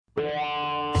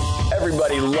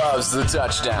Everybody loves the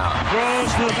touchdown.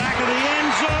 Throws to the back of the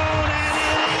end zone, and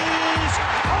it is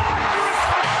caught for a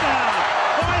touchdown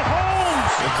by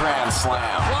Holmes. The grand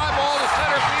slam. Fly ball to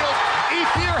center field.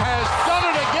 Ethier has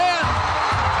done it again.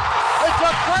 It's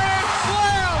a grand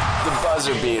slam. The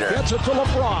buzzer beater. Gets it to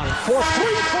LeBron for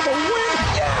three for the win.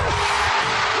 Yes!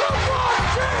 LeBron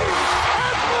James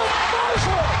at the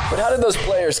buzzer. But how did those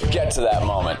players get to that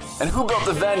moment? And who built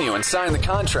the venue and signed the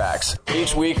contracts?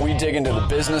 Each week, we dig into the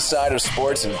business side of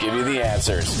sports and give you the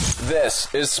answers.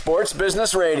 This is Sports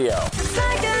Business Radio.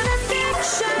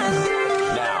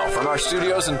 Now, from our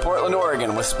studios in Portland,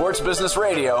 Oregon with Sports Business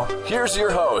Radio, here's your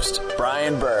host,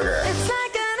 Brian Berger.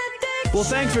 Well,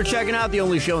 thanks for checking out the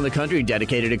only show in the country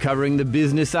dedicated to covering the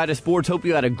business side of sports. Hope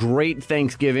you had a great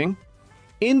Thanksgiving.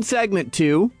 In segment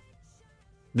 2,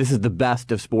 this is the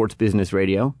best of Sports Business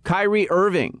Radio. Kyrie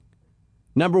Irving,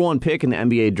 number 1 pick in the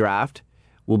NBA draft,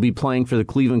 will be playing for the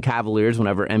Cleveland Cavaliers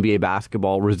whenever NBA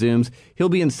basketball resumes. He'll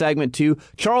be in segment 2.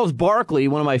 Charles Barkley,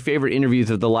 one of my favorite interviews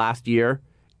of the last year,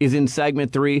 is in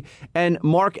segment 3. And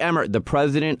Mark Emmert, the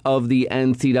president of the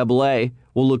NCAA,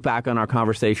 we'll look back on our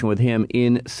conversation with him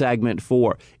in segment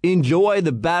 4. Enjoy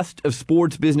the best of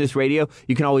Sports Business Radio.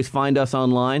 You can always find us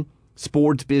online,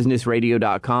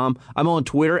 sportsbusinessradio.com. I'm on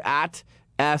Twitter at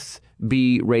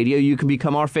SB Radio. You can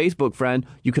become our Facebook friend.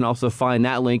 You can also find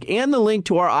that link and the link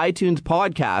to our iTunes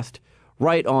podcast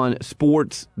right on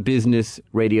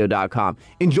sportsbusinessradio.com.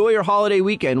 Enjoy your holiday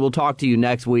weekend. We'll talk to you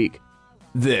next week.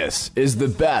 This is the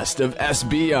best of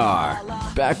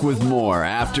SBR. Back with more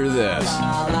after this.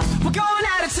 We're going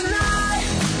at it tonight,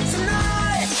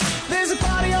 tonight. There's a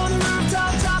party on the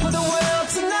rooftop, top of the world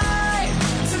tonight,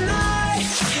 tonight.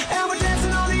 And we're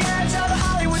dancing on the edge of the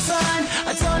Hollywood sign.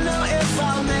 I don't know if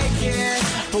I'll make it,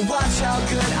 but watch how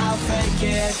good I'll fake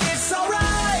it. It's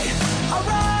alright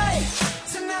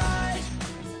tonight.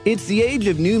 It's the age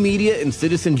of new media and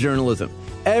citizen journalism.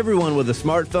 Everyone with a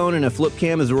smartphone and a flip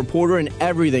cam is a reporter, and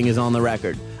everything is on the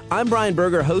record. I'm Brian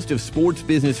Berger, host of Sports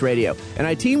Business Radio, and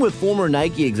I team with former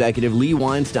Nike executive Lee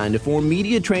Weinstein to form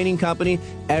media training company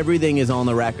Everything is on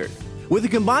the Record. With a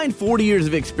combined 40 years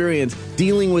of experience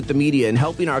dealing with the media and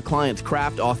helping our clients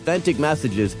craft authentic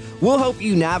messages, we'll help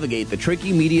you navigate the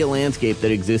tricky media landscape that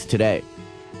exists today.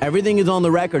 Everything is on the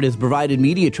Record has provided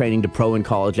media training to pro and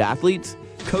college athletes,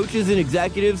 coaches and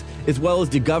executives, as well as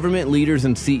to government leaders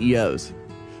and CEOs.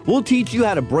 We'll teach you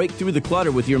how to break through the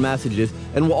clutter with your messages,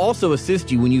 and we'll also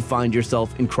assist you when you find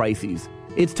yourself in crises.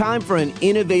 It's time for an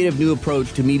innovative new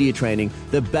approach to media training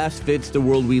that best fits the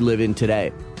world we live in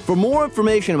today. For more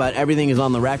information about Everything is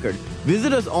on the Record,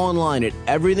 visit us online at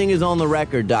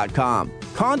everythingisontherecord.com.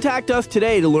 Contact us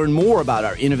today to learn more about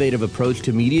our innovative approach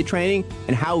to media training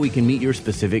and how we can meet your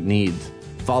specific needs.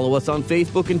 Follow us on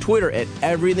Facebook and Twitter at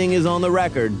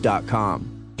everythingisontherecord.com.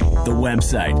 The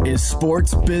website is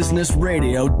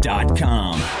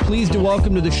sportsbusinessradio.com. Pleased to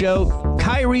welcome to the show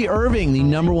Kyrie Irving, the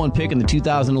number 1 pick in the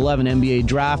 2011 NBA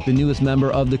draft, the newest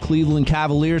member of the Cleveland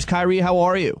Cavaliers. Kyrie, how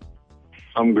are you?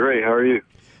 I'm great. How are you?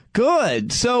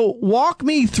 Good. So walk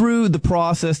me through the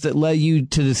process that led you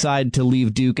to decide to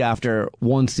leave Duke after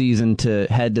one season to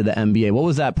head to the NBA. What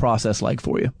was that process like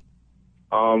for you?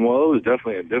 Well, it was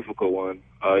definitely a difficult one.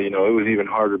 It was even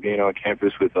harder being on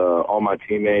campus with all my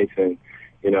teammates, and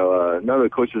none of the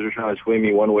coaches were trying to sway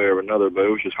me one way or another, but it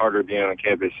was just harder being on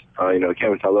campus, the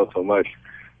campus I love so much.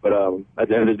 But at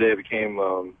the end of the day, it became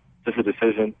just a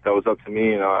decision that was up to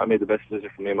me, and I made the best decision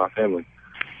for me and my family.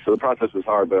 So the process was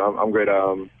hard, but I'm great.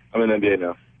 I'm in the NBA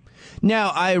now.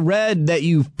 Now, I read that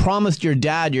you've promised your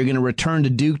dad you're going to return to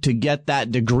Duke to get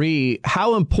that degree.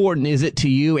 How important is it to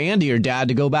you and to your dad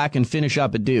to go back and finish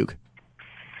up at Duke?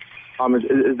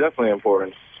 It's definitely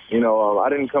important. I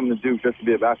didn't come to Duke just to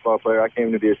be a basketball player. I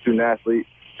came to be a student athlete.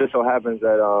 Just so happens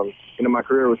that, my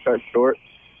career was cut short.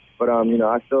 But,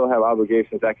 I still have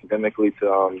obligations academically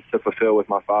to fulfill with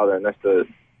my father, and that's to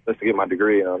get my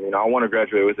degree. I want to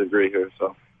graduate with a degree here,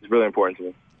 so it's really important to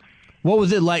me. What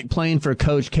was it like playing for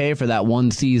Coach K for that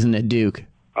one season at Duke?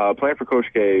 Playing for Coach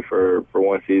K for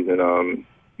one season,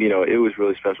 it was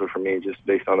really special for me just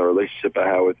based on the relationship I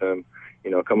had with him.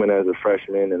 Coming as a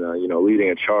freshman and,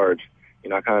 leading a charge.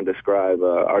 I kind of describe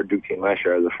our Duke team last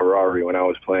year as a Ferrari when I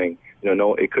was playing.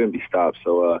 It couldn't be stopped.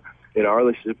 So, our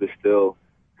relationship is still,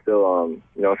 it's all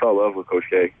love with Coach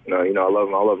K. I love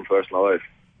him. I love him for the rest of my life.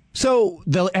 So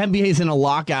the NBA is in a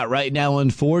lockout right now,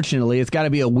 unfortunately. It's got to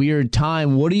be a weird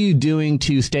time. What are you doing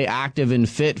to stay active and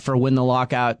fit for when the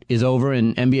lockout is over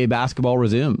and NBA basketball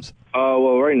resumes?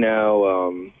 Well, right now,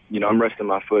 I'm resting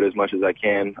my foot as much as I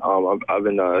can. I've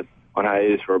been on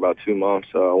hiatus for about 2 months.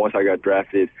 Once I got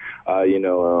drafted, I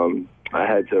I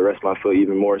had to rest my foot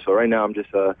even more. So right now I'm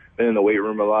just been in the weight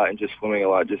room a lot and just swimming a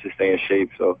lot just to stay in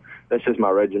shape. So that's just my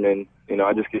regimen. You know,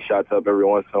 I just get shots up every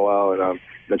once in a while, and I'm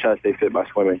going to try to stay fit by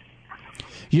swimming.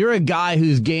 You're a guy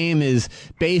whose game is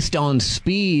based on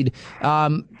speed.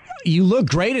 You look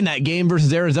great in that game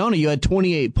versus Arizona. You had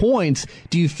 28 points.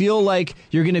 Do you feel like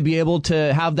you're going to be able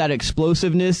to have that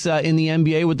explosiveness in the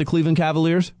NBA with the Cleveland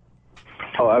Cavaliers?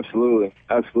 Oh, absolutely.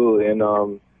 Absolutely. And,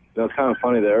 it's kind of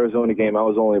funny. The Arizona game, I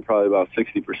was only probably about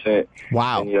 60%.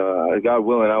 Wow. And, God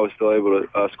willing, I was still able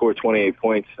to score 28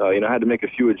 points. I had to make a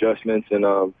few adjustments, and,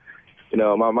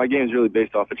 my game is really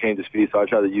based off a change of speed, so I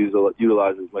try to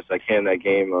utilize as much as I can in that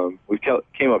game. We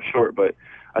came up short, but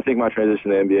I think my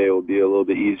transition to the NBA will be a little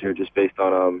bit easier just based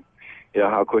on,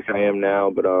 how quick I am now.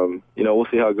 But, we'll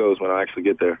see how it goes when I actually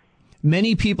get there.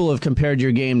 Many people have compared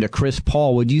your game to Chris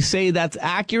Paul. Would you say that's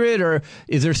accurate, or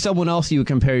is there someone else you would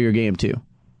compare your game to?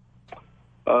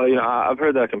 I've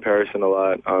heard that comparison a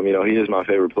lot. He is my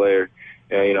favorite player,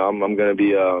 and, I'm going to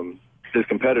be his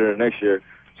competitor next year.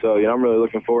 So, I'm really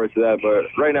looking forward to that. But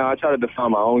right now I try to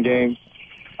define my own game.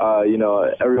 No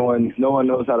one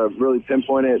knows how to really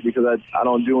pinpoint it because I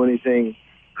don't do anything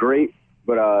great,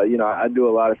 but, I do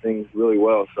a lot of things really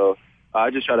well. So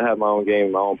I just try to have my own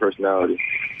game, my own personality.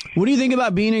 What do you think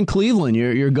about being in Cleveland?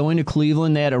 You're going to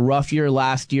Cleveland. They had a rough year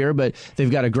last year, but they've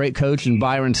got a great coach in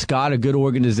Byron Scott, a good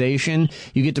organization.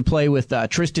 You get to play with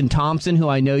Tristan Thompson, who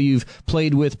I know you've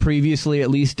played with previously,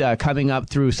 at least coming up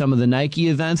through some of the Nike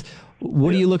events.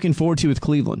 What are you looking forward to with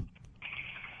Cleveland?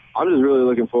 I'm just really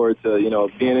looking forward to,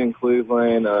 being in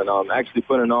Cleveland and actually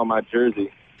putting on my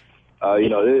jersey.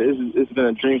 It's been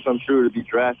a dream come true to be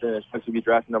drafted, especially be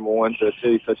drafted number one to a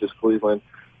city such as Cleveland,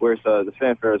 where the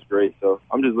fanfare is great. So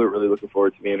I'm just really looking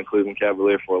forward to being a Cleveland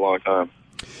Cavalier for a long time.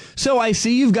 So I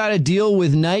see you've got a deal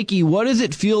with Nike. What does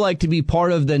it feel like to be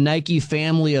part of the Nike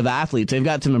family of athletes? They've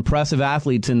got some impressive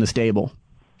athletes in the stable.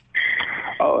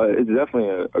 Oh, it's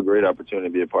definitely a great opportunity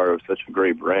to be a part of such a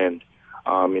great brand.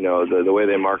 The way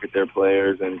they market their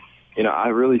players, and I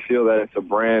really feel that it's a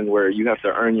brand where you have to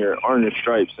earn your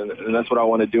stripes, and that's what I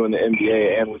want to do in the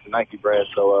NBA and with the Nike brand.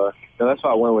 So that's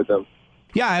why I went with them.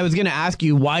 Yeah, I was going to ask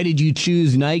you, why did you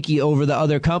choose Nike over the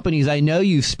other companies? I know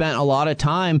you've spent a lot of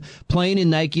time playing in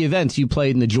Nike events. You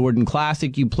played in the Jordan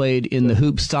Classic, you played in the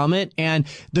Hoop Summit, and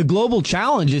the Global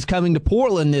Challenge is coming to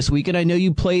Portland this week, and I know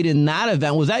you played in that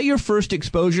event. Was that your first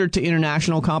exposure to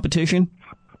international competition?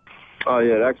 Oh,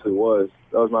 yeah, it actually was.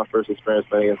 That was my first experience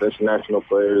playing against international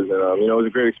players, and, it was a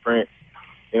great experience.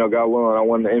 God willing, I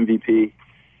won the MVP,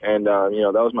 and,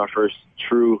 that was my first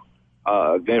true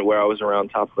event where I was around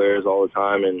top players all the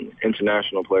time and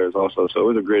international players also. So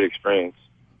it was a great experience.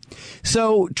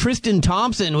 So Tristan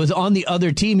Thompson was on the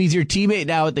other team. He's your teammate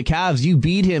now at the Cavs. You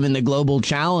beat him in the Global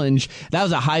Challenge. That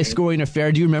was a high-scoring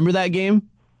affair. Do you remember that game?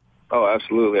 Oh,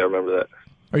 absolutely. I remember that.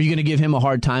 Are you going to give him a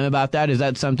hard time about that? Is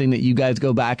that something that you guys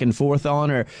go back and forth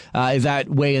on, or is that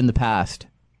way in the past?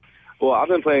 Well, I've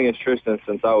been playing against Tristan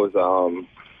since I was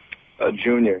a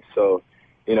junior. So,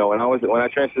 when I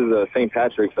transferred to St.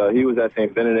 Patrick's, he was at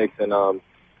St. Benedict's, and that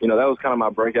was kind of my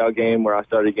breakout game where I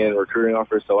started getting recruiting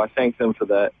offers. So I thanked him for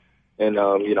that, and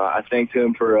I thanked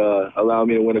him for allowing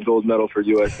me to win a gold medal for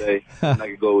USA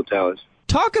Nike Global Challenge.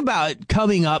 Talk about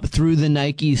coming up through the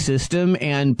Nike system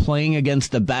and playing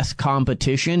against the best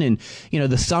competition and,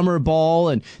 the summer ball.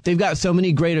 And they've got so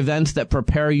many great events that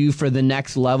prepare you for the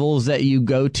next levels that you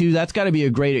go to. That's got to be a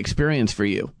great experience for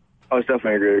you. Oh, it's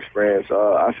definitely a great experience.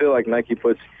 I feel like Nike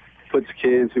puts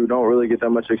kids who don't really get that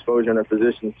much exposure in a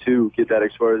position to get that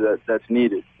exposure that's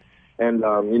needed. And,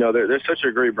 they're such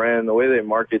a great brand. The way they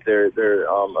market their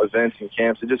events and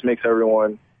camps, it just makes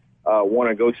everyone want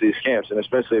to go to these camps, and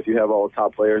especially if you have all the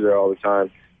top players there all the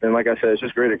time. And like I said, it's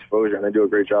just great exposure, and they do a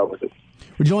great job with it.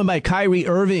 We're joined by Kyrie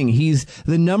Irving. He's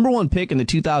the number one pick in the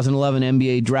 2011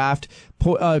 NBA draft,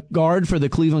 guard for the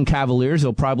Cleveland Cavaliers.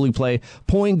 He'll probably play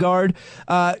point guard.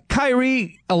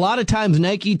 Kyrie, a lot of times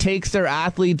Nike takes their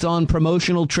athletes on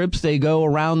promotional trips. They go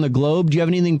around the globe. Do you have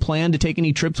anything planned to take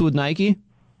any trips with Nike?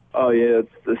 Oh, yeah.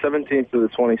 The 17th to the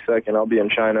 22nd, I'll be in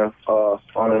China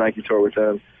on a Nike tour with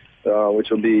them. Which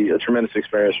will be a tremendous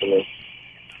experience for me.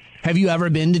 Have you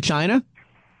ever been to China?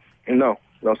 No,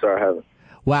 sir, I haven't.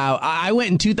 Wow. I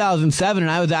went in 2007,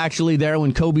 and I was actually there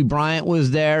when Kobe Bryant was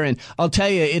there. And I'll tell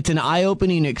you, it's an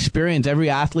eye-opening experience.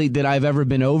 Every athlete that I've ever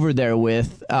been over there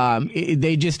with,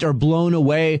 they just are blown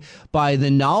away by the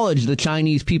knowledge the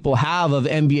Chinese people have of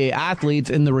NBA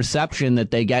athletes and the reception that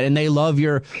they get. And they love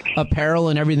your apparel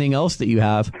and everything else that you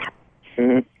have.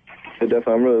 Mm-hmm.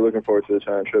 Definitely, I'm really looking forward to the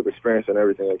China trip, experiencing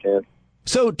everything I can.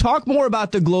 So talk more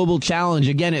about the Global Challenge.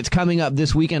 Again, it's coming up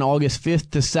this weekend, August 5th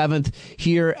to 7th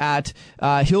here at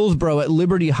Hillsborough at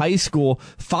Liberty High School.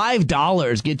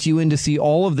 $5 gets you in to see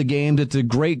all of the games. It's a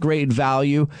great, great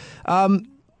value.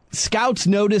 Scouts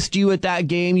noticed you at that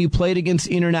game. You played against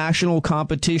international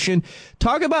competition.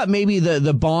 Talk about maybe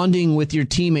the bonding with your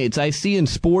teammates. I see in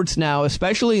sports now,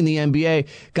 especially in the NBA,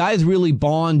 guys really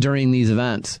bond during these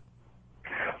events.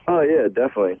 Oh, yeah,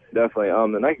 definitely.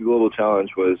 The Nike Global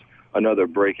Challenge was another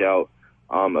breakout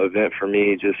event for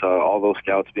me, just all those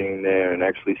scouts being there and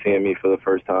actually seeing me for the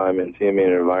first time and seeing me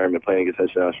in an environment playing against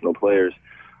international players.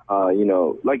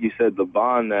 Like you said, the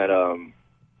bond that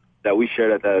we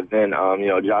shared at that event,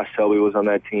 Josh Selby was on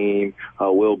that team,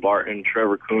 Will Barton,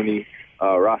 Trevor Cooney,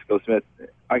 Roscoe Smith.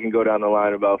 I can go down the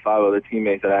line about 5 other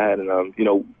teammates that I had. And,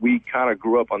 we kind of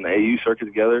grew up on the AU circuit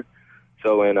together.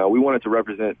 So, we wanted to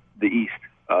represent the East.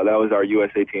 That was our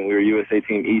USA team. We were USA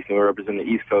Team East, and we were representing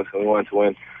the East Coast, and we wanted to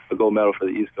win a gold medal for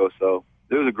the East Coast. So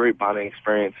it was a great bonding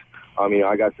experience.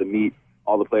 I got to meet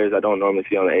all the players I don't normally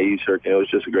see on the AU circuit. It was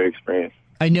just a great experience.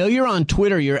 I know you're on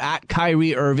Twitter. You're at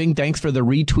Kyrie Irving. Thanks for the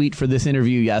retweet for this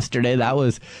interview yesterday. That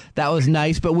was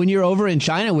nice. But when you're over in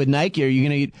China with Nike, are you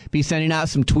going to be sending out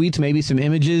some tweets, maybe some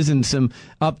images and some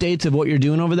updates of what you're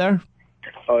doing over there?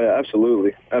 Oh, yeah,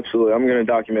 absolutely. I'm going to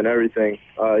document everything.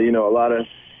 A lot of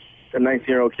the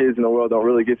 19-year-old kids in the world don't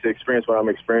really get to experience what I'm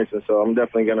experiencing, so I'm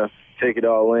definitely going to take it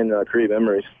all in, create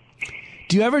memories.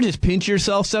 Do you ever just pinch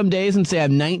yourself some days and say,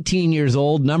 I'm 19 years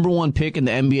old, number 1 pick in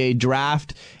the NBA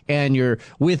draft, and you're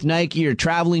with Nike, you're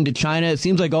traveling to China? It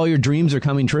seems like all your dreams are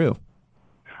coming true.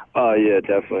 Yeah,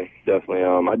 definitely.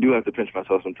 I do have to pinch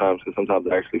myself sometimes because sometimes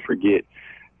I actually forget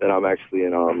that I'm actually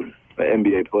an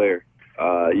NBA player.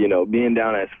 Being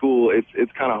down at school,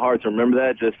 it's kind of hard to remember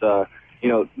that. Just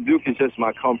Duke is just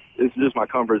it's just my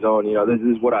comfort zone. This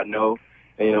is what I know,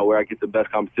 and where I get the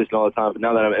best competition all the time. But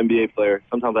now that I'm an NBA player,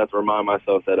 sometimes I have to remind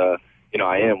myself that I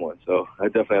am one. So I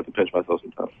definitely have to pinch myself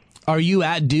sometimes. Are you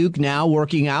at Duke now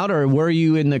working out, or were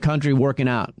you in the country working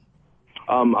out?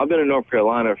 I've been in North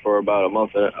Carolina for about a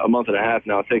month and a half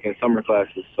now, taking summer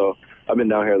classes. So I've been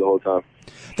down here the whole time.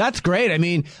 That's great. I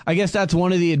mean, I guess that's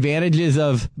one of the advantages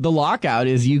of the lockout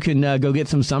is you can go get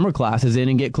some summer classes in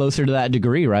and get closer to that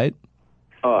degree, right?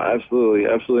 Oh, absolutely.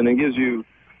 And it gives you,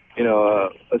 a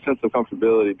sense of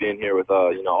comfortability being here with,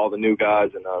 all the new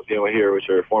guys and being here with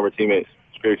your former teammates.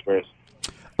 It's a great experience.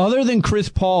 Other than Chris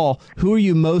Paul, who are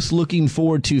you most looking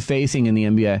forward to facing in the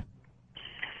NBA?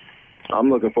 I'm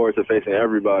looking forward to facing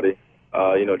everybody,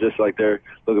 just like they're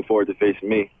looking forward to facing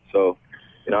me. So,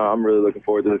 I'm really looking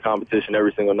forward to the competition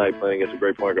every single night playing against a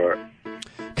great point guard.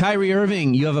 Kyrie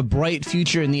Irving, you have a bright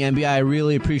future in the NBA. I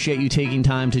really appreciate you taking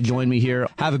time to join me here.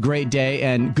 Have a great day,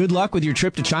 and good luck with your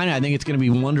trip to China. I think it's going to be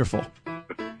wonderful.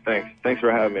 Thanks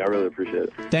for having me. I really appreciate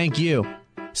it. Thank you.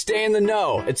 Stay in the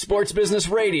know at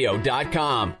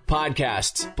sportsbusinessradio.com.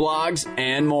 Podcasts, blogs,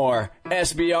 and more.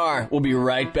 SBR will be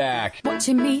right back.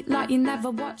 Watching me like you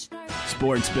never watched.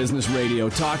 Sports Business Radio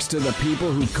talks to the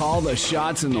people who call the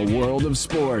shots in the world of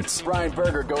sports. Brian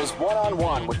Berger goes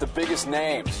one-on-one with the biggest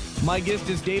names. My guest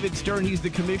is David Stern. He's the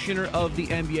commissioner of the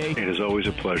NBA. It is always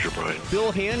a pleasure, Brian.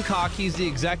 Bill Hancock, he's the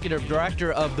executive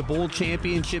director of the Bowl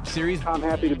Championship Series. I'm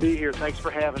happy to be here. Thanks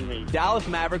for having me. Dallas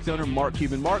Mavericks owner Mark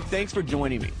Cuban. Mark, thanks for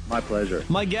joining me. My pleasure.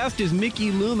 My guest is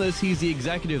Mickey Loomis. He's the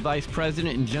executive vice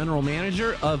president and general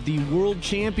manager of the world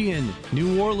champion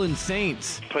New Orleans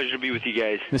Saints. Pleasure to be with you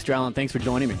guys. Mr. Allen, thanks for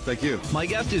joining me. Thank you. My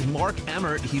guest is Mark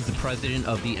Emmert. He's the president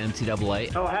of the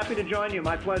NCAA. Oh, happy to join you.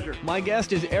 My pleasure. My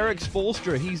guest is Eric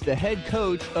Spoelstra. He's the head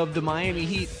coach of the Miami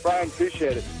Heat. Brian,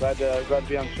 appreciate it. Glad to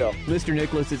be on the show. Mr.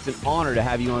 Nicholas, it's an honor to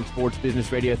have you on Sports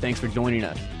Business Radio. Thanks for joining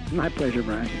us. My pleasure,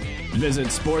 Brian. Visit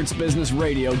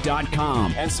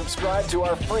sportsbusinessradio.com and subscribe to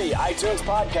our free iTunes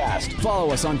podcast.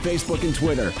 Follow us on Facebook and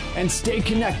Twitter and stay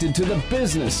connected to the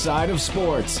business side of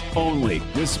sports. Only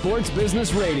with Sports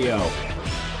Business Radio.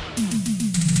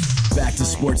 Back to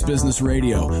Sports Business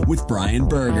Radio with Brian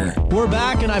Berger. We're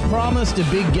back, and I promised a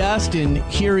big guest, and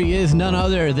here he is, none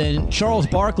other than Charles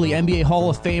Barkley, NBA Hall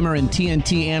of Famer and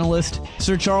TNT analyst.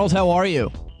 Sir Charles, how are you?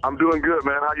 I'm doing good,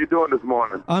 man. How you doing this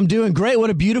morning? I'm doing great.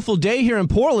 What a beautiful day here in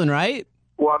Portland, right?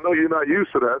 Well, I know you're not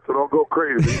used to that, so don't go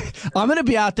crazy. I'm going to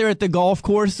be out there at the golf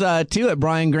course, too, at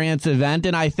Brian Grant's event,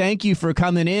 and I thank you for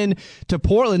coming in to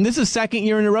Portland. This is the second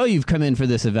year in a row you've come in for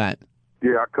this event.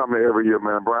 Yeah, I come here every year,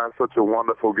 man. Brian's such a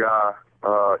wonderful guy,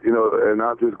 and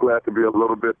I'm just glad to be a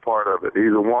little bit part of it.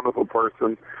 He's a wonderful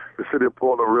person. The city of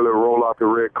Portland really roll out the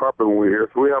red carpet when we're here,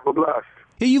 so we have a blast.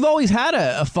 You've always had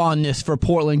a fondness for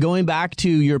Portland, going back to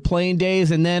your playing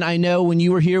days, and then I know when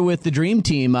you were here with the Dream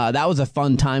Team, that was a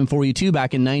fun time for you too,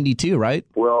 back in '92, right?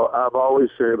 Well, I've always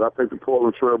said I think the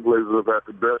Portland Trailblazers have had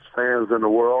the best fans in the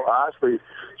world. I actually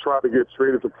tried to get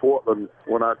traded to Portland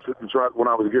when I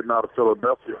was getting out of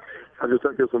Philadelphia. I just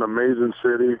think it's an amazing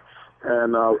city,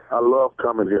 and I love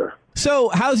coming here. So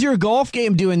how's your golf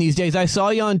game doing these days? I saw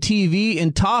you on TV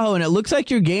in Tahoe, and it looks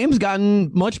like your game's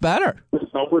gotten much better.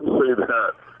 I wouldn't say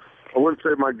that. I wouldn't say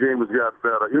my game has gotten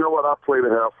better. You know what? I play to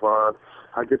have fun.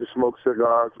 I get to smoke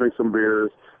cigars, drink some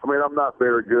beers. I mean, I'm not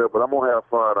very good, but I'm going to have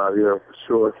fun out here for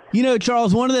sure. You know,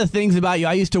 Charles, one of the things about you,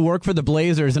 I used to work for the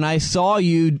Blazers, and I saw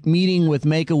you meeting with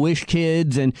Make-A-Wish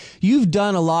kids, and you've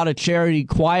done a lot of charity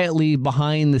quietly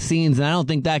behind the scenes, and I don't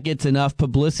think that gets enough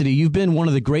publicity. You've been one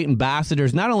of the great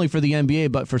ambassadors, not only for the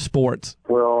NBA, but for sports.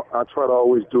 Well, I try to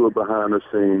always do it behind the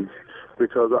scenes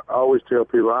because I always tell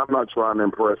people I'm not trying to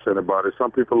impress anybody.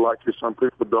 Some people like you, some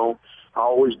people don't. I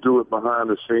always do it behind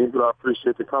the scenes, but I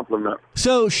appreciate the compliment.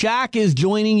 So Shaq is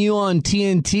joining you on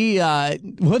TNT.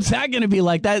 What's that going to be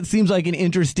like? That seems like an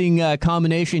interesting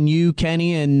combination, you,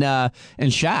 Kenny, and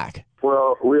Shaq.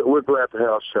 Well, we're glad to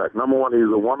have Shaq. Number one, he's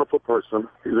a wonderful person.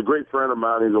 He's a great friend of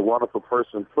mine. He's a wonderful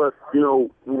person. But, you know,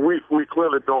 we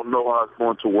clearly don't know how it's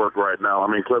going to work right now.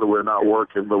 I mean, clearly we're not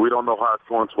working, but we don't know how it's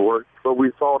going to work. But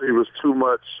we thought he was too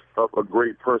much of a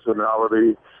great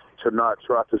personality to not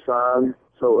try to sign.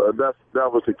 So that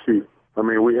was the key. I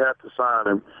mean, we had to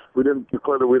sign him. We didn't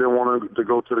want him to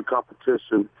go to the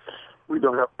competition. We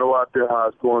don't have no idea how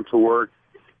it's going to work.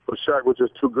 But Shaq was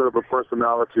just too good of a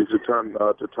personality to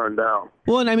turn down.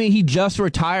 Well, and I mean, he just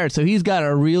retired, so he's got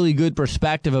a really good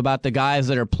perspective about the guys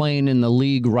that are playing in the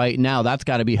league right now. That's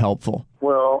got to be helpful.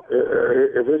 Well,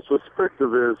 if his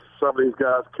perspective is some of these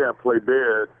guys can't play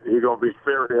dead, he's going to be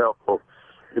very helpful.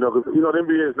 You know, because the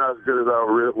NBA is not as good as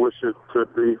I wish it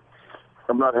could be.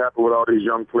 I'm not happy with all these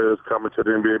young players coming to the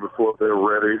NBA before they're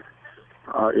ready.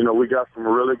 You know, we got some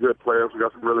really good players. We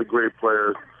got some really great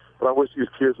players. But I wish these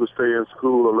kids would stay in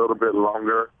school a little bit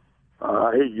longer.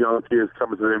 I hate young kids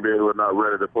coming to the NBA who are not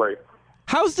ready to play.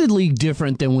 How's the league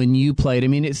different than when you played? I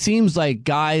mean, it seems like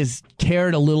guys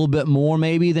cared a little bit more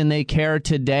maybe than they care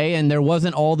today, and there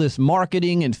wasn't all this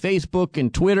marketing and Facebook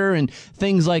and Twitter and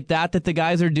things like that the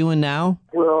guys are doing now?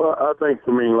 Well, I think,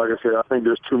 like I said, I think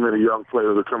there's too many young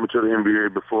players that are coming to the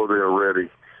NBA before they're ready.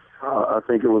 I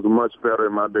think it was much better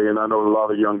in my day, and I know a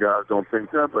lot of young guys don't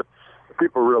think that, but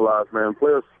people realize, man,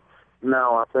 players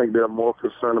now I think they're more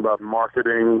concerned about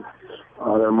marketing.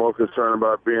 They're more concerned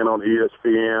about being on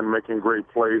ESPN, making great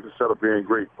plays instead of being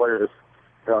great players.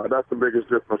 That's the biggest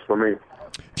difference for me.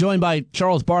 Joined by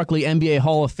Charles Barkley, NBA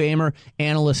Hall of Famer,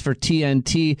 analyst for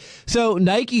TNT. So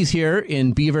Nike's here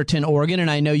in Beaverton, Oregon, and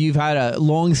I know you've had a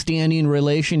long-standing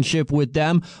relationship with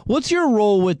them. What's your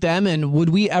role with them, and would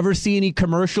we ever see any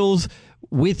commercials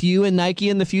with you and Nike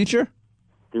in the future?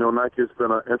 You know, Nike has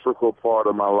been an integral part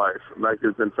of my life. Nike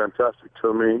has been fantastic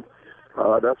to me.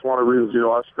 That's one of the reasons, you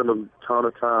know, I spend a ton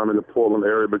of time in the Portland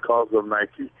area because of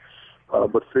Nike.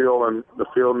 But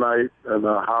Phil Knight and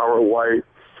Howard White,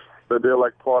 they're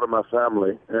like part of my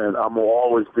family, and I'm going to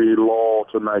always be loyal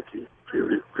to Nike,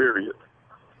 period.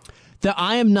 The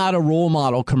I Am Not a Role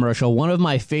Model commercial, one of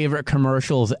my favorite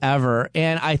commercials ever,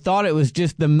 and I thought it was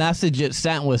just the message it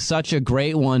sent was such a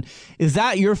great one. Is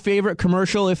that your favorite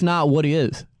commercial? If not, what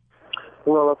is?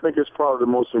 Well, I think it's probably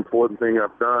the most important thing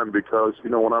I've done because,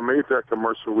 you know, when I made that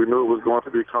commercial, we knew it was going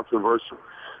to be controversial.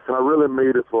 And I really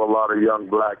made it for a lot of young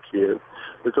black kids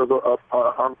because,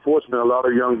 unfortunately, a lot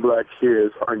of young black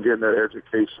kids aren't getting their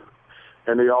education.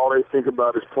 And all they think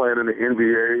about is playing in the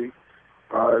NBA.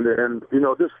 And you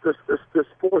know, this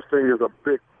sports thing is a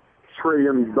big $1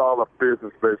 trillion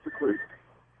business, basically.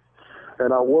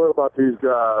 And I worry about these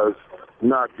guys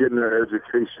not getting their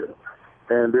education.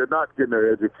 And they're not getting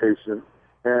their education.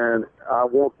 And I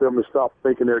want them to stop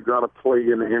thinking they're going to play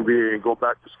in the NBA and go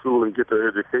back to school and get their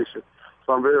education.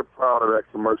 So I'm very proud of that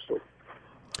commercial.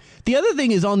 The other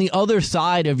thing is on the other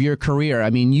side of your career. I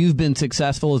mean, you've been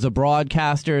successful as a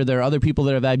broadcaster. There are other people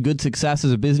that have had good success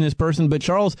as a business person. But,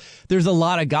 Charles, there's a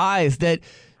lot of guys that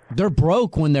they're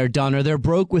broke when they're done or they're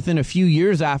broke within a few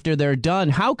years after they're done.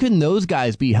 How can those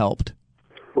guys be helped?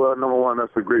 Well, number one,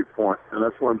 that's a great point. And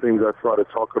that's one of the things I try to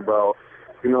talk about.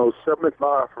 You know, 75%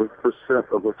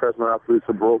 of professional athletes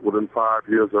are broke within 5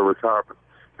 years of retirement.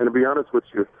 And to be honest with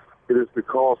you, it is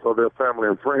because of their family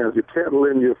and friends. You can't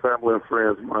lend your family and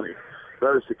friends money.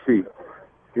 That is the key.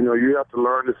 You know, you have to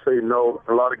learn to say no.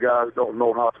 A lot of guys don't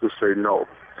know how to say no.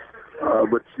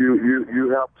 But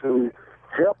you have to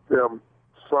help them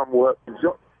somewhat.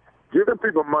 Giving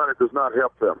people money does not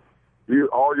help them.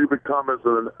 all you become is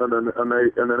an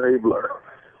enabler.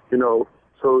 You know,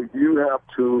 so you have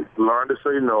to learn to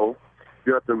say no.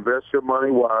 You have to invest your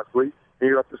money wisely, and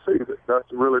you have to save it. That's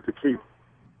really the key.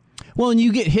 Well, and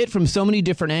you get hit from so many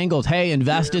different angles. Hey,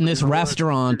 invest in this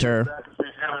restaurant or...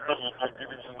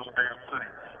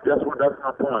 That's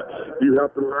my point. You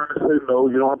have to learn to say no.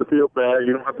 You don't have to feel bad.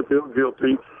 You don't have to feel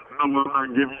guilty. No one's not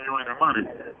giving you any money.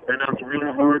 And that's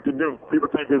really hard to do. People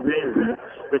think it's easy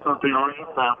because they are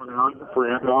your family, they are your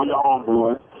friends, they are your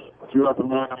homeboys. But you have to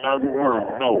learn to love the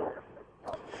world. No.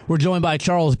 We're joined by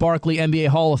Charles Barkley, NBA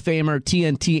Hall of Famer,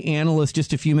 TNT analyst.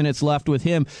 Just a few minutes left with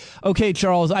him. Okay,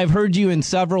 Charles, I've heard you in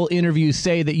several interviews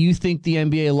say that you think the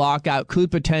NBA lockout could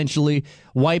potentially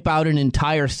wipe out an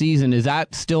entire season. Is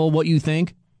that still what you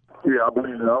think? Yeah, I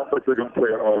believe that. I don't think they're going to play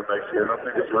it all next year. I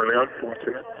think it's really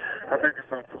unfortunate. I think it's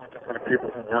unfortunate for the people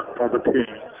who work for the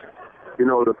teams. You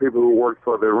know, the people who work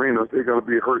for the arenas, they're going to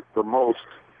be hurt the most.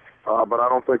 But I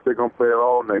don't think they're going to play it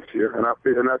all next year. And that's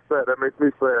sad. That makes me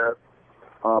sad.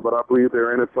 But I believe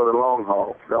they're in it for the long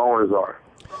haul. The owners are.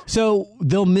 So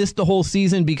they'll miss the whole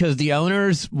season because the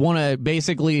owners want to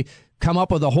basically come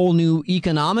up with a whole new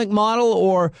economic model?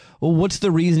 Or what's the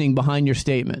reasoning behind your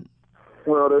statement?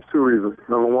 Well, there's two reasons.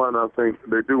 Number one, I think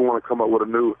they do want to come up with a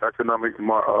new economic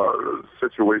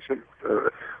situation.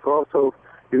 Also,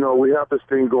 you know, we have this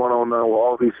thing going on now where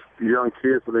all these young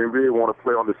kids in the NBA want to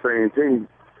play on the same team.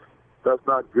 That's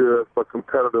not good for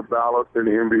competitive balance in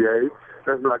the NBA.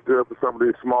 That's not good for some of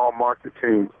these small market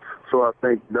teams. So I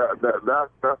think that's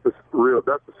the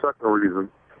second reason.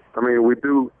 I mean, they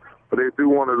do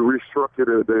want to restructure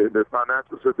the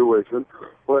financial situation,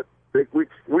 but we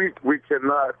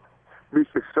cannot be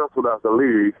successful as a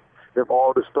league if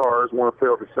all the stars want to play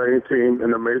on the same team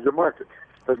in the major market.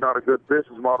 That's not a good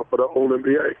business model for the whole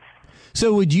NBA.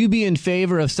 So would you be in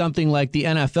favor of something like the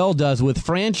NFL does with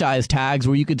franchise tags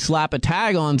where you could slap a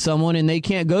tag on someone and they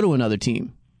can't go to another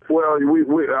team? Well, we're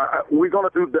going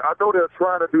to do – I know they're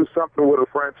trying to do something with a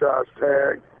franchise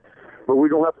tag, but we're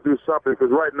going to have to do something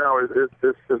because right now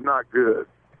it's not good.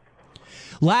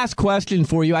 Last question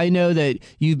for you. I know that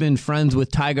you've been friends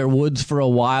with Tiger Woods for a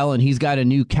while, and he's got a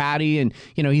new caddy, and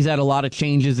you know he's had a lot of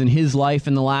changes in his life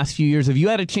in the last few years. Have you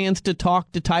had a chance to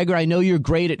talk to Tiger? I know you're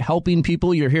great at helping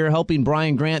people. You're here helping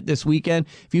Brian Grant this weekend.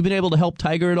 Have you been able to help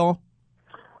Tiger at all?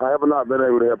 I have not been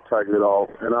able to help Tiger at all,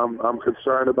 and I'm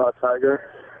concerned about Tiger.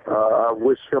 I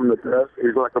wish him the best.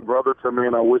 He's like a brother to me,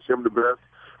 and I wish him the best.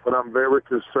 But I'm very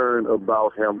concerned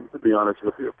about him, to be honest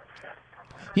with you.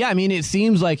 Yeah, I mean, it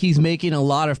seems like he's making a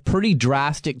lot of pretty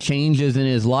drastic changes in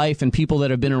his life and people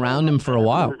that have been around him for a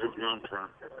while.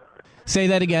 Say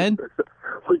that again?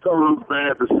 We call those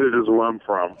bad decisions where I'm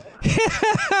from.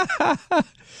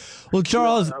 Well,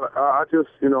 Charles... I just,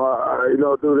 dude, I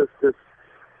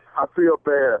feel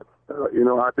bad.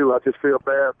 I do. I just feel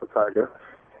bad for Tiger.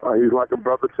 He's like a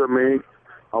brother to me.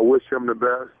 I wish him the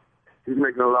best. He's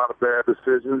making a lot of bad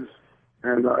decisions,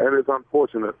 and it's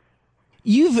unfortunate.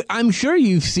 I'm sure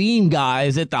you've seen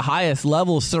guys at the highest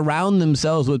level surround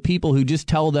themselves with people who just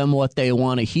tell them what they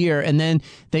want to hear, and then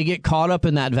they get caught up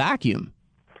in that vacuum.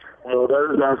 Well,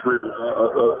 that is actually,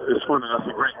 it's funny. That's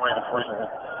a great way to phrase it.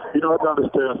 You know, I can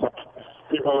understand something.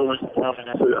 People always tell me,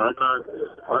 they say, I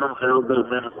don't have that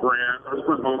many friends. I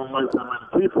don't like that many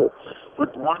people.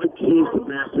 But one of the keys to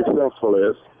being successful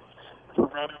is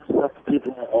surrounding yourself with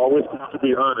people who are always going to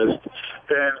be honest.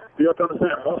 And you have to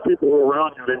understand, most people who are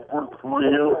around you, they work for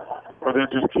you, or they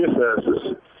just kiss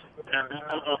asses. And they're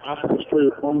not honest and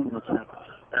straightforward with you.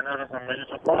 And that is a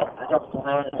major problem. You got to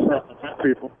surround yourself with good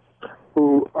people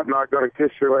who are not going to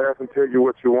kiss your ass and tell you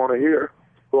what you want to hear,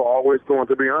 who are always going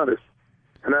to be honest.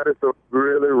 And that is a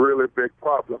really, really big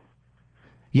problem.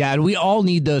 Yeah, and we all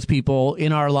need those people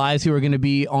in our lives who are going to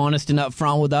be honest and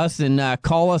upfront with us and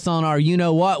call us on our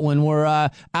you-know-what when we're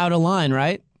out of line,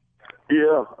 right?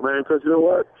 Yeah, man, because you know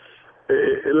what?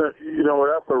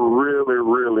 That's a really,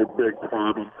 really big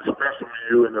problem, especially when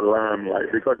you're in the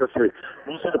limelight. Because I say,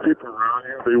 most of the people around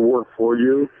you, they work for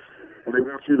you, and they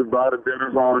want you to buy the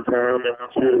dinners all the time. They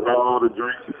want you to buy all the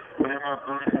drinks. They're not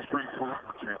honest and straightforward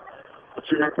with you. But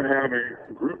you have to have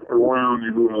a group around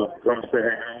you who are going to say,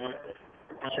 hey,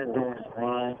 what you're doing is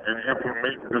wrong, and help you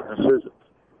make good decisions.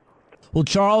 Well,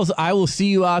 Charles, I will see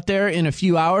you out there in a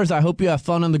few hours. I hope you have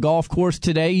fun on the golf course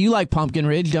today. You like Pumpkin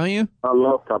Ridge, don't you? I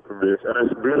love Pumpkin Ridge, and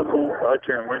it's beautiful. I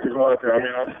can't wait to go out there. I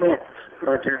mean, I'm sick.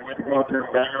 I can't wait to go out there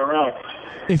and bang it around.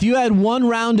 If you had one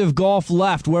round of golf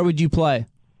left, where would you play?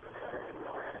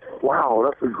 Wow,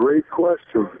 that's a great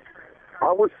question.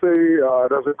 I would say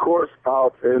there's a course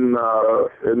out in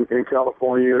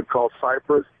California called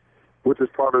Cypress, which is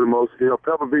part of the most,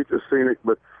 Pebble Beach is scenic,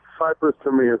 but Cypress,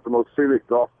 to me, is the most scenic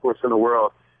golf course in the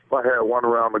world. If I had one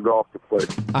round of golf to play.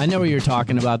 I know what you're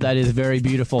talking about. That is very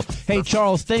beautiful. Hey,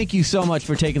 Charles, thank you so much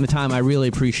for taking the time. I really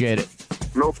appreciate it.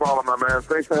 No problem, my man.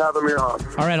 Thanks for having me on.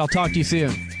 All right, I'll talk to you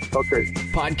soon. Okay.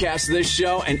 Podcast this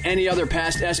show and any other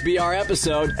past SBR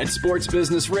episode at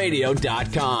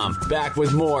sportsbusinessradio.com. Back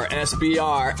with more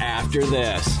SBR after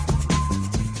this.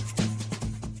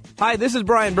 Hi, this is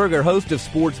Brian Berger, host of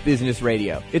Sports Business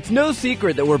Radio. It's no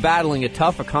secret that we're battling a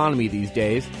tough economy these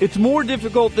days. It's more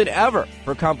difficult than ever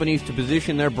for companies to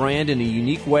position their brand in a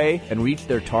unique way and reach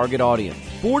their target audience.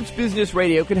 Sports Business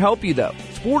Radio can help you, though.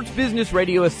 Sports Business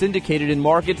Radio is syndicated in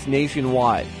markets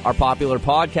nationwide. Our popular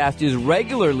podcast is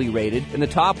regularly rated in the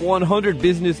top 100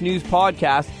 business news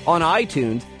podcasts on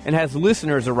iTunes and has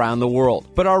listeners around the world.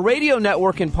 But our radio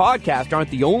network and podcast aren't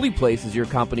the only places your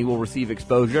company will receive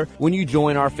exposure when you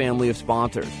join our family of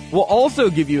sponsors. We'll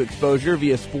also give you exposure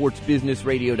via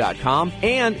sportsbusinessradio.com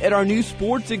and at our new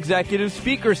Sports Executive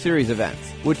Speaker Series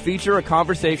events, which feature a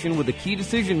conversation with a key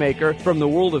decision maker from the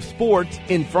world of sports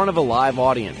in front of a live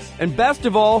audience. And best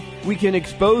of all, we can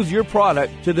expose your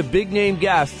product to the big name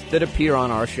guests that appear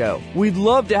on our show. We'd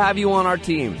love to have you on our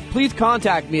team. Please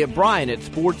contact me at Brian at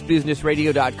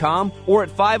sportsbusinessradio.com or at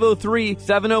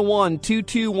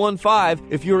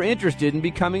 503-701-2215 if you're interested in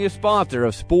becoming a sponsor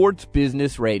of Sports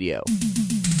Business Radio.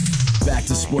 Back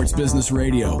to Sports Business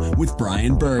Radio with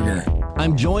Brian Berger.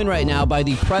 I'm joined right now by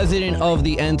the president of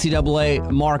the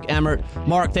NCAA, Mark Emmert.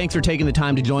 Mark, thanks for taking the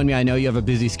time to join me. I know you have a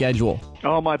busy schedule.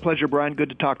 Oh, my pleasure, Brian. Good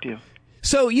to talk to you.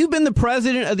 So you've been the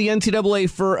president of the NCAA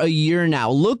for a year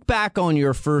now. Look back on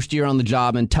your first year on the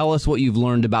job and tell us what you've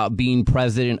learned about being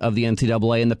president of the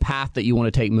NCAA and the path that you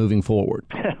want to take moving forward.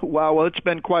 Wow, well, it's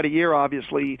been quite a year,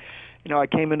 obviously. You know, I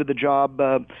came into the job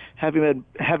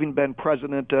having been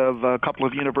president of a couple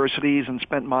of universities and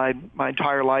spent my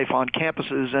entire life on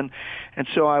campuses, and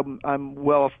so I'm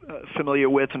well familiar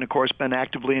with and of course been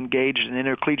actively engaged in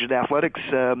intercollegiate athletics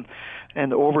and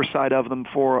the oversight of them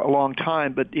for a long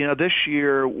time. But you know, this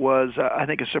year was I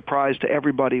think a surprise to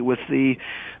everybody with the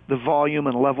volume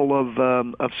and level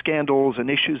of scandals and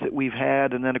issues that we've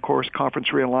had, and then of course conference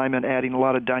realignment adding a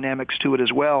lot of dynamics to it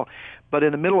as well. But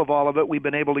in the middle of all of it, we've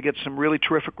been able to get some really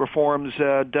terrific reforms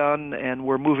done, and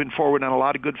we're moving forward on a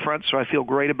lot of good fronts, so I feel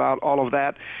great about all of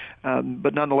that.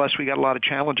 But nonetheless, we got a lot of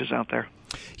challenges out there.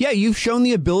 Yeah, you've shown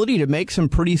the ability to make some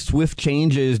pretty swift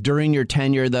changes during your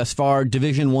tenure thus far.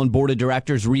 Division I Board of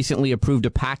Directors recently approved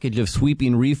a package of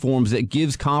sweeping reforms that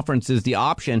gives conferences the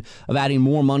option of adding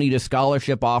more money to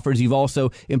scholarship offers. You've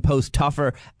also imposed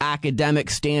tougher academic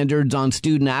standards on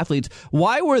student athletes.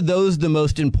 Why were those the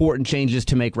most important changes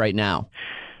to make right now?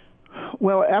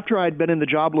 Well, after I'd been in the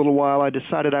job a little while, I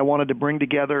decided I wanted to bring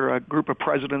together a group of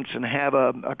presidents and have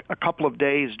a couple of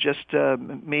days, just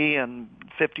me and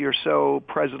 50 or so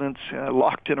presidents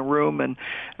locked in a room and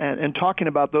talking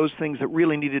about those things that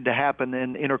really needed to happen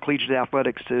in intercollegiate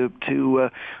athletics to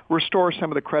restore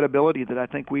some of the credibility that I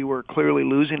think we were clearly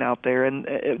losing out there. And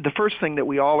the first thing that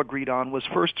we all agreed on was,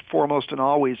 first, foremost, and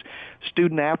always,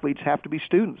 student athletes have to be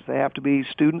students. They have to be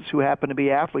students who happen to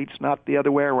be athletes, not the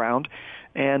other way around.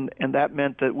 And that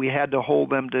meant that we had to hold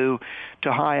them to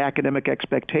high academic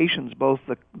expectations, both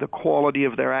the quality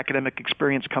of their academic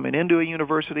experience coming into a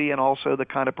university and also the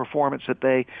kind of performance that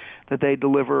they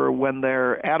deliver when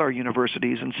they're at our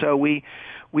universities. And so we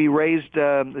raised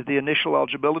the initial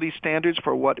eligibility standards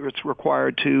for what is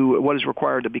required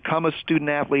to become a student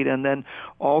athlete, and then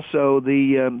also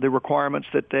the requirements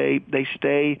that they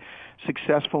stay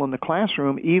successful in the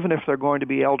classroom, even if they're going to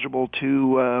be eligible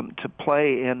to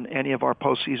play in any of our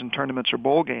postseason tournaments or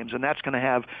bowl games. And that's going to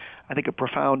have, I think, a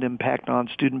profound impact on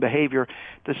student behavior.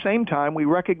 At the same time, we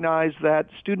recognize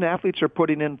that student athletes are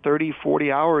putting in 30,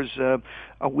 40 hours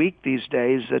a week these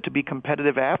days to be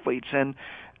competitive athletes, and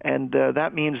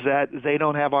that means that they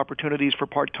don't have opportunities for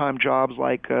part-time jobs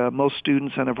like most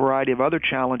students and a variety of other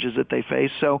challenges that they face.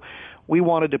 So we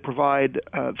wanted to provide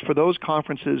for those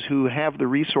conferences who have the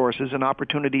resources an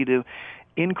opportunity to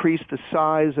increase the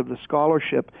size of the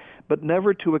scholarship, but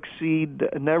never to exceed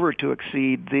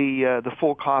the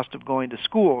full cost of going to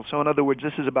school. So in other words,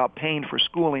 this is about paying for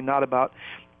schooling, not about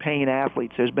paying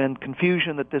athletes. There's been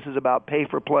confusion that this is about pay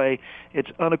for play. It's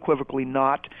unequivocally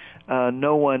not.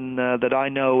 No one that I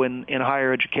know in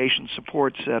higher education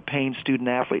supports paying student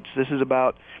athletes. This is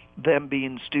about them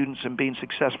being students and being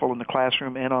successful in the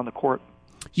classroom and on the court.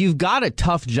 You've got a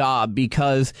tough job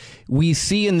because we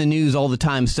see in the news all the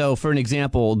time. So, for an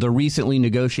example, the recently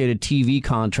negotiated TV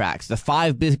contracts, the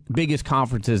five biggest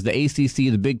conferences, the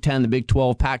ACC, the Big Ten, the Big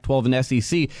 12, Pac-12, and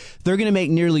SEC, they're going to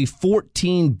make nearly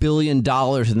 $14 billion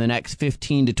in the next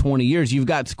 15 to 20 years. You've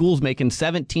got schools making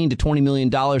 $17 to $20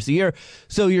 million a year.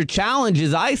 So your challenge,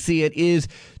 as I see it, is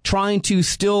trying to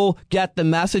still get the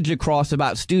message across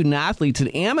about student athletes and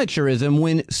amateurism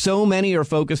when so many are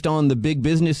focused on the big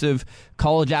business of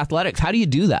college athletics. How do you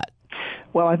do that?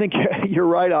 Well, I think you're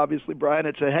right, obviously, Brian.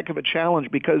 It's a heck of a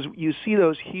challenge because you see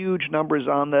those huge numbers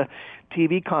on the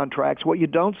TV contracts. What you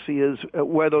don't see is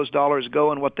where those dollars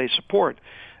go and what they support.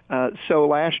 So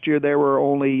last year there were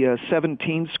only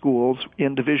 17 schools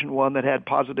in Division I that had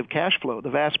positive cash flow. The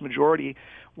vast majority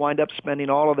wind up spending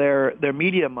all of their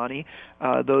media money,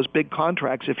 those big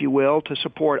contracts, if you will, to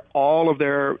support all of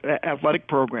their athletic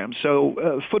programs.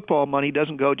 So football money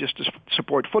doesn't go just to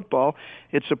support football.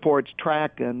 It supports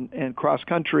track and cross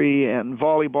country and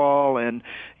volleyball and,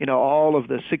 all of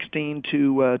the 16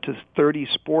 to 30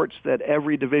 sports that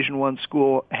every Division I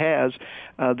school has.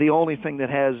 The only thing that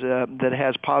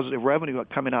has positive revenue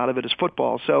coming out of it is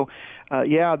football. So,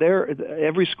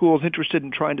 every school is interested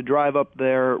in trying to drive up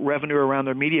their revenue around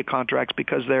their media contracts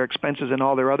because their expenses in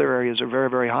all their other areas are very,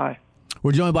 very high.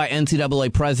 We're joined by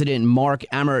NCAA President Mark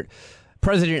Emmert.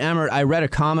 President Emmert, I read a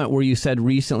comment where you said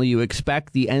recently you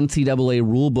expect the NCAA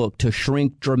rulebook to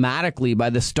shrink dramatically by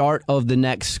the start of the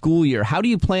next school year. How do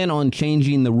you plan on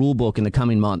changing the rulebook in the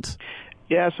coming months?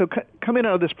 Yeah, so coming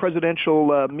out of this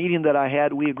presidential meeting that I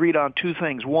had, we agreed on two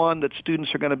things. One, that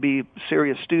students are going to be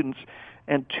serious students,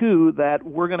 and two, that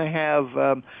we're going to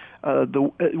have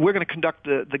we're going to conduct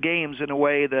the games in a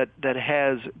way that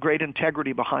has great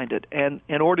integrity behind it. And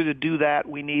in order to do that,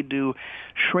 we need to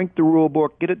shrink the rule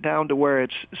book, get it down to where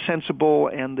it's sensible,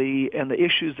 and the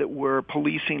issues that we're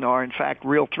policing are in fact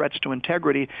real threats to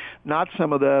integrity, not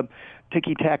some of the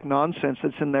ticky-tack nonsense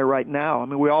that's in there right now. I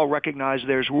mean, we all recognize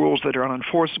there's rules that are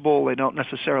unenforceable. They don't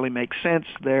necessarily make sense.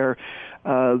 They're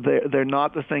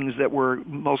not the things that we're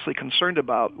mostly concerned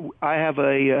about. I have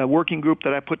a working group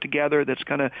that I put together that's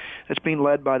being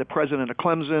led by the president of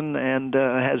Clemson and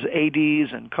has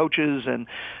ADs and coaches and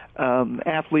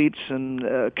athletes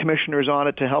and commissioners on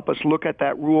it to help us look at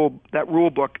that rule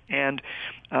book and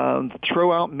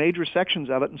throw out major sections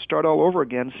of it and start all over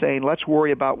again, saying let's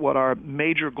worry about what our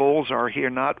major goals are here,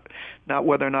 not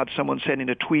whether or not someone's sending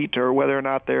a tweet or whether or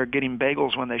not they're getting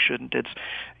bagels when they shouldn't. It's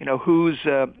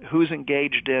who's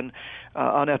engaged in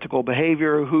unethical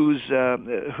behavior, who's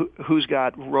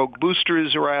got rogue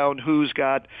boosters around, who's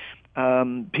got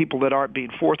people that aren't being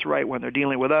forthright when they're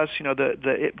dealing with us.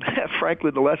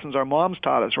 Frankly, the lessons our moms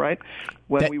taught us, right,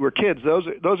 when we were kids. Those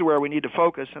are where we need to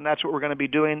focus, and that's what we're going to be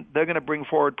doing. They're going to bring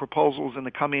forward proposals in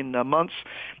the coming months,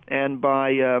 and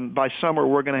by summer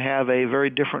we're going to have a very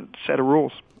different set of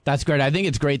rules. That's great. I think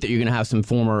it's great that you're going to have some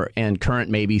former and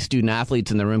current maybe student athletes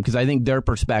in the room because I think their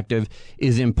perspective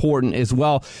is important as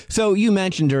well. So you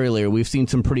mentioned earlier we've seen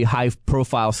some pretty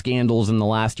high-profile scandals in the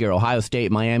last year, Ohio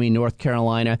State, Miami, North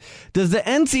Carolina. Does the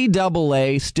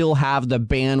NCAA still have the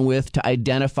bandwidth to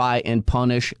identify and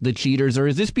punish the cheaters, or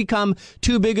has this become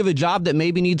too big of a job that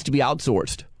maybe needs to be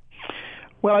outsourced?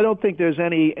 Well, I don't think there's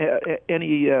any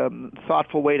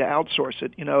thoughtful way to outsource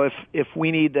it. If we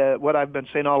need what I've been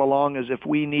saying all along is if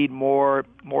we need more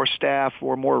staff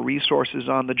or more resources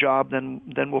on the job, then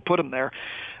we'll put them there.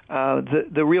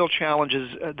 The real challenge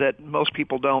is that most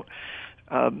people don't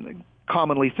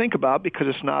commonly think about because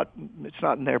it's not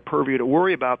in their purview to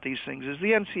worry about these things is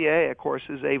the NCAA, of course,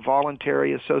 is a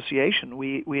voluntary association.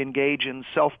 We engage in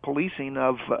self-policing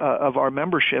of our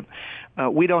membership.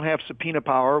 We don't have subpoena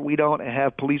power. We don't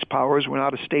have police powers. We're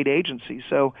not a state agency.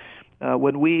 So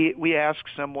when we ask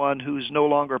someone who's no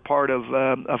longer part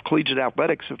of collegiate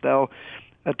athletics if they'll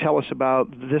tell us about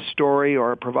this story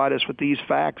or provide us with these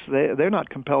facts, they're not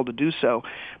compelled to do so.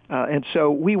 And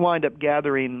so we wind up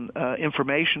gathering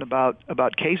information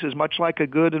about cases much like a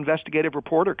good investigative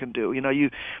reporter can do. You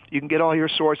can get all your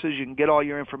sources, you can get all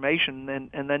your information,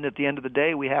 and then at the end of the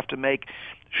day, we have to make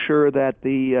sure that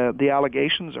the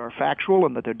allegations are factual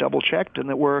and that they're double-checked and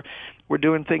that we're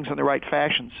doing things in the right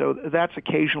fashion. So that's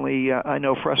occasionally, I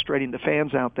know, frustrating to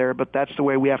fans out there, but that's the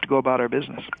way we have to go about our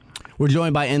business. We're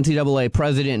joined by NCAA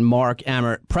President Mark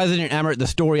Emmert. President Emmert, the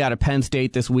story out of Penn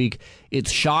State this week, it's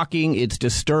shocking, it's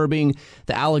disturbing.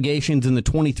 The allegations in the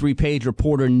 23-page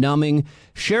report are numbing.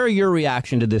 Share your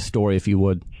reaction to this story, if you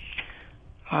would.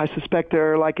 I suspect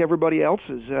they're like everybody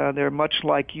else's. They're much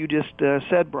like you just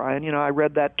said, Brian. I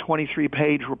read that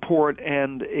 23-page report,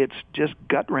 and it's just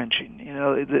gut-wrenching.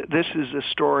 This is a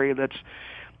story that's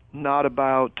not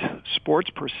about sports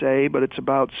per se, but it's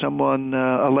about someone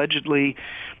allegedly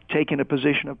taking a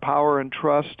position of power and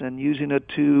trust and using it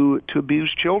to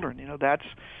abuse children. You know, that's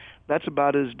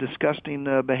about as disgusting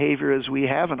behavior as we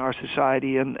have in our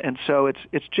society, and so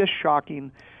it's just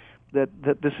shocking that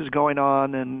this is going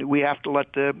on, and we have to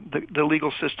let the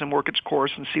legal system work its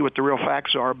course and see what the real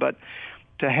facts are. But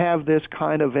to have this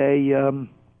kind of a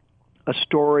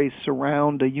story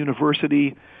surround a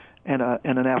university and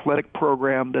an athletic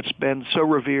program that's been so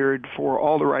revered for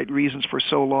all the right reasons for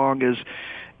so long is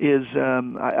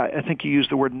I think you used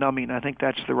the word numbing. I think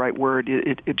that's the right word.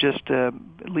 It just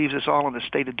leaves us all in a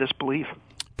state of disbelief.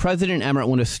 President Emmert,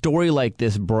 when a story like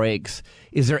this breaks,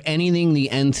 is there anything the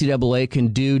NCAA can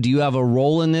do? Do you have a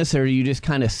role in this, or do you just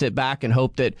kind of sit back and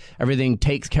hope that everything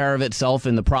takes care of itself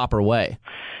in the proper way?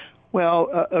 Well,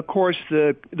 of course,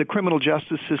 the criminal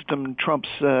justice system trumps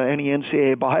any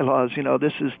NCAA bylaws. You know,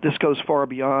 this goes far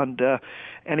beyond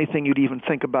anything you'd even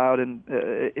think about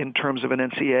in terms of an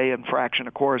NCAA infraction,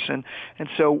 of course. And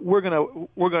so we're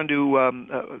going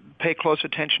to pay close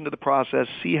attention to the process,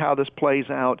 see how this plays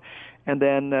out. And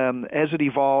then as it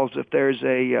evolves, if there's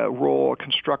a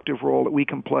constructive role that we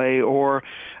can play, or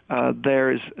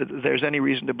there's any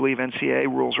reason to believe NCAA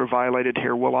rules are violated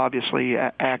here, we'll obviously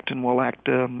act, and we'll act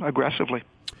aggressively.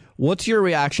 What's your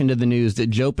reaction to the news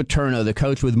that Joe Paterno, the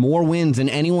coach with more wins than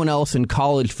anyone else in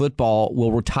college football,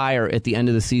 will retire at the end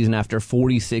of the season after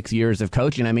 46 years of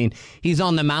coaching? I mean, he's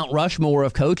on the Mount Rushmore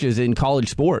of coaches in college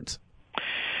sports.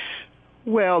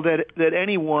 Well, that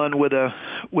anyone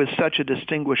with such a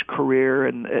distinguished career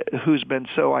and who's been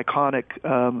so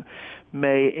iconic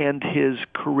may end his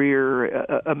career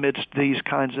amidst these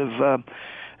kinds of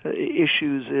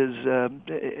issues is,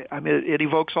 I mean, it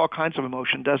evokes all kinds of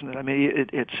emotion, doesn't it? I mean,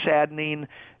 it's saddening,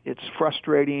 it's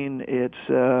frustrating, it's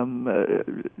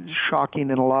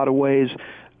shocking in a lot of ways,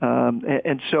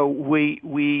 and so we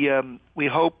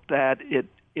hope that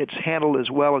it's handled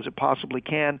as well as it possibly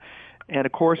can. And,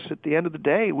 of course, at the end of the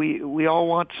day, we all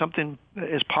want something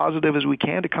as positive as we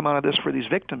can to come out of this for these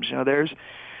victims. You know,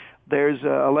 there's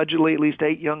allegedly at least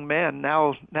 8 young men,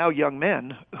 now young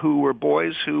men, who were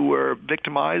boys who were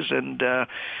victimized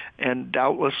and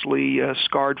doubtlessly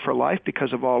scarred for life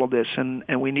because of all of this.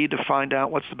 And we need to find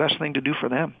out what's the best thing to do for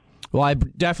them. Well, I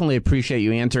definitely appreciate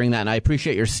you answering that, and I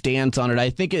appreciate your stance on it. I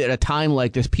think at a time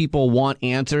like this, people want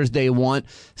answers. They want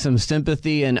some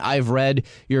sympathy, and I've read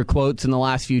your quotes in the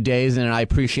last few days, and I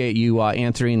appreciate you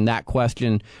answering that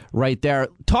question right there.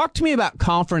 Talk to me about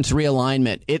conference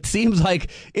realignment. It seems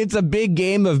like it's a big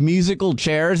game of musical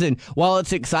chairs, and while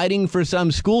it's exciting for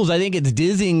some schools, I think it's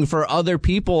dizzying for other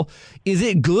people. Is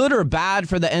it good or bad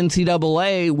for the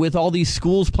NCAA with all these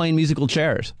schools playing musical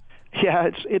chairs? Yeah,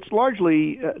 it's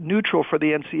largely neutral for the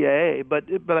NCAA,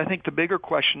 but I think the bigger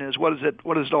question is what does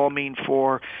it all mean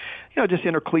for, you know, just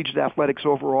intercollegiate athletics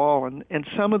overall? And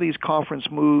some of these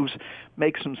conference moves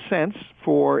make some sense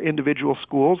for individual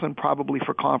schools and probably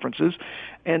for conferences,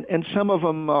 and some of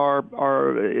them are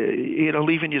you know,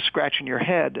 leaving you scratching your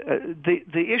head.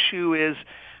 The issue is,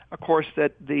 of course,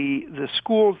 that the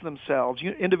schools themselves,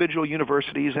 individual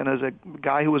universities, and as a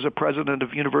guy who was a president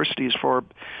of universities for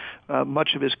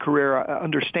much of his career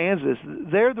understands this,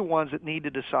 they're the ones that need to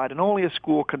decide, and only a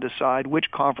school can decide which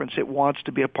conference it wants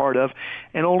to be a part of,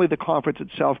 and only the conference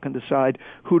itself can decide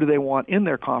who do they want in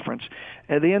their conference.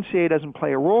 The NCAA doesn't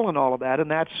play a role in all of that, and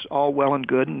that's all well and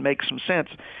good and makes some sense.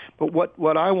 But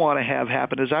what I want to have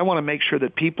happen is I want to make sure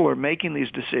that people are making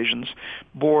these decisions,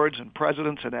 boards and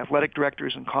presidents and athletic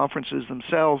directors and conferences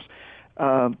themselves,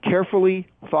 carefully,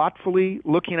 thoughtfully,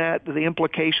 looking at the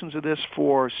implications of this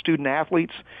for student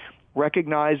athletes,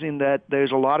 recognizing that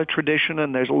there's a lot of tradition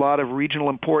and there's a lot of regional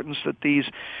importance that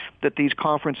these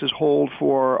conferences hold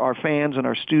for our fans and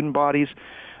our student bodies,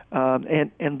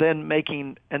 and then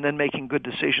making good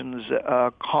decisions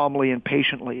calmly and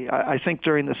patiently. I think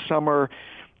during the summer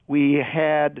we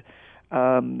had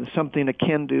something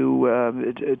akin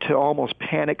to almost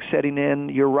panic setting in.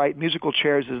 You're right. Musical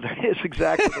chairs is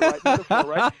exactly the right metaphor,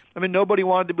 right? I mean, nobody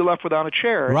wanted to be left without a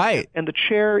chair. Right. And the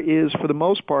chair is, for the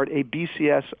most part, a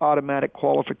BCS automatic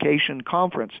qualification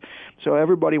conference. So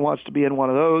everybody wants to be in one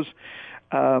of those.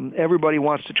 Everybody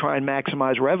wants to try and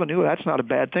maximize revenue. That's not a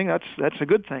bad thing. That's a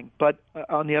good thing. But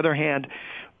on the other hand,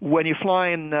 when you fly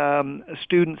in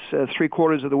students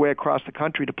 3/4 of the way across the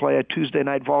country to play a Tuesday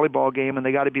night volleyball game, and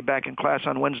they got to be back in class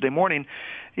on Wednesday morning,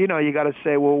 you know, you got to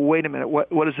say, well, wait a minute,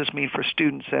 what does this mean for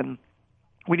students? And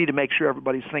we need to make sure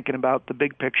everybody's thinking about the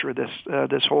big picture of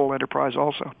this whole enterprise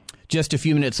also. Just a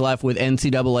few minutes left with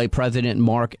NCAA President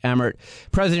Mark Emmert.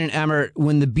 President Emmert,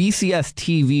 when the BCS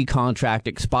TV contract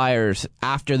expires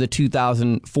after the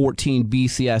 2014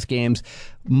 BCS games,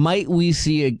 might we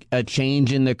see a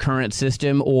change in the current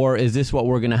system, or is this what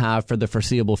we're going to have for the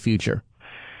foreseeable future?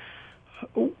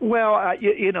 Well,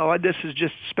 this is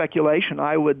just speculation.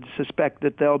 I would suspect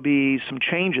that there'll be some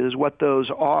changes. What those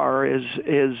are is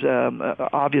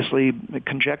obviously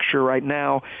conjecture right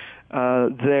now.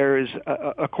 There's,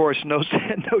 of course, no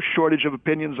shortage of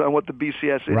opinions on what the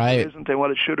BCS is, right, isn't, and what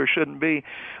it should or shouldn't be.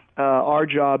 Our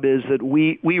job is that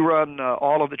we run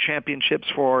all of the championships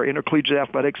for intercollegiate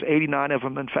athletics, 89 of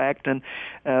them, in fact, and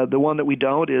the one that we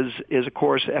don't is of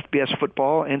course, FBS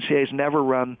football. NCAA's never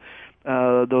run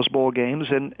those bowl games,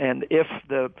 and if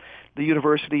the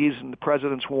universities and the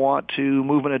presidents want to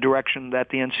move in a direction that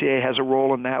the NCAA has a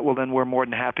role in that, well, then we're more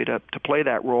than happy to play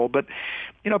that role. But,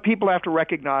 people have to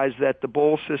recognize that the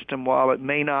bowl system, while it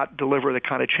may not deliver the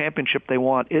kind of championship they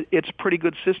want, it's a pretty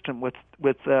good system with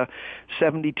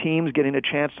 70 teams getting a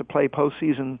chance to play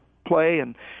postseason play,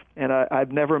 and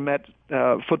I've never met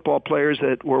football players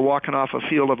that were walking off a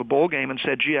field of a bowl game and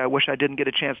said, gee, I wish I didn't get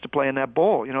a chance to play in that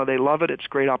bowl. They love it. It's a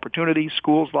great opportunity.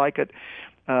 Schools like it.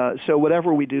 So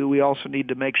whatever we do, we also need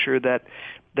to make sure that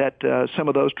some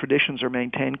of those traditions are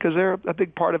maintained because they're a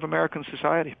big part of American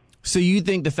society. So you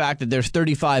think the fact that there's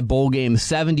 35 bowl games,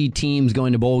 70 teams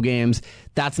going to bowl games,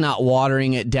 that's not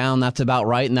watering it down, that's about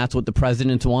right, and that's what the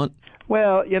presidents want?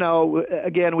 Well,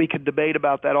 again, we could debate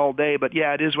about that all day, but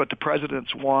yeah, it is what the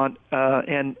presidents want,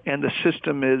 and the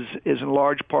system is in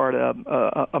large part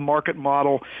a market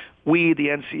model. We, the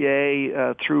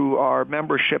NCAA, through our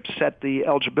membership, set the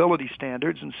eligibility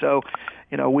standards, and so,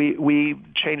 we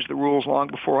changed the rules long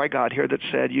before I got here that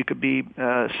said you could be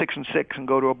 6-6 and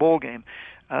go to a bowl game.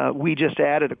 We just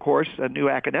added, of course, a new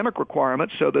academic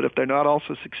requirement so that if they're not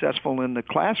also successful in the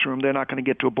classroom, they're not going to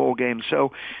get to a bowl game.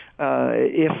 So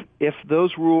if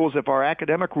those rules, if our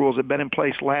academic rules had been in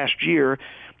place last year,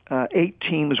 8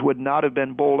 teams would not have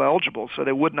been bowl eligible. So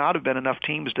there would not have been enough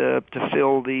teams to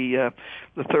fill the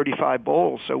 35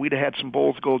 bowls. So we'd have had some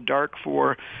bowls go dark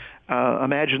for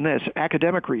imagine this,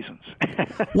 academic reasons.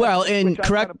 Well, and which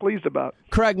I'm kind of pleased about.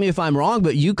 Correct me if I'm wrong,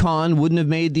 but UConn wouldn't have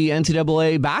made the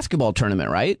NCAA basketball tournament,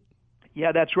 right?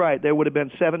 Yeah, that's right. There would have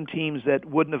been 7 teams that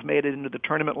wouldn't have made it into the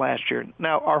tournament last year.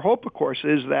 Now, our hope, of course,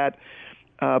 is that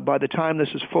by the time this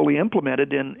is fully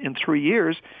implemented in 3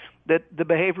 years, that the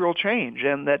behavior will change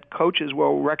and that coaches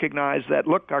will recognize that,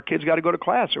 look, our kids got to go to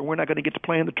class or we're not going to get to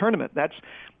play in the tournament.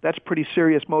 That's pretty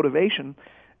serious motivation.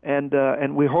 And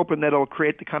we're hoping that it'll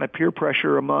create the kind of peer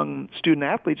pressure among student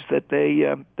athletes that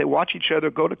they watch each other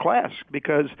go to class,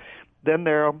 because then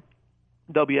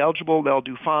they'll be eligible, they'll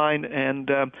do fine,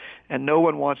 and no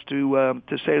one wants to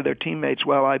say to their teammates,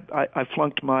 well, I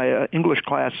flunked my English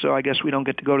class, so I guess we don't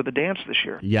get to go to the dance this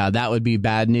year. Yeah, that would be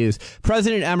bad news.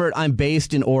 President Emmert, I'm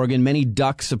based in Oregon. Many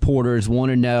Duck supporters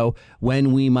want to know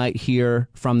when we might hear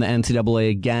from the NCAA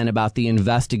again about the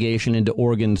investigation into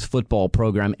Oregon's football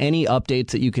program. Any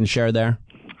updates that you can share there?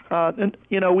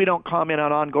 We don't comment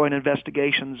on ongoing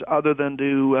investigations other than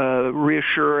to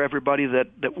reassure everybody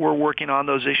that we're working on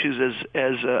those issues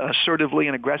as assertively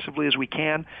and aggressively as we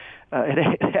can.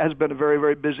 It has been a very,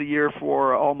 very busy year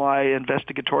for all my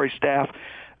investigatory staff,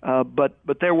 but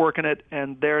they're working it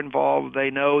and they're involved. They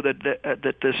know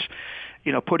that this,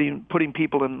 putting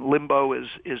people in limbo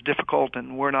is difficult,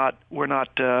 and we're not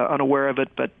unaware of it.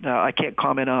 But I can't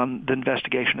comment on the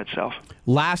investigation itself.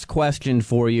 Last question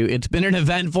for you. It's been an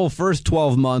eventful first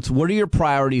 12 months. What are your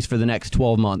priorities for the next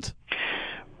 12 months?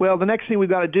 Well, the next thing we've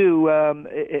got to do,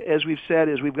 as we've said,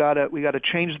 is we got to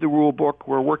change the rule book.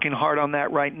 We're working hard on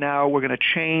that right now. We're going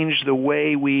to change the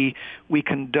way we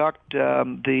conduct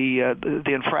the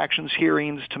infractions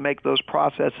hearings to make those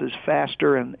processes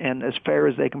faster and as fair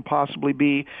as they can possibly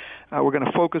be. We're going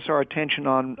to focus our attention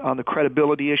on the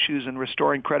credibility issues and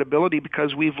restoring credibility,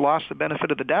 because we've lost the benefit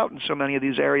of the doubt in so many of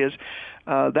these areas.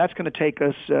 That's going to take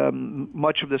us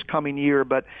much of this coming year,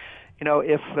 but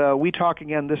if we talk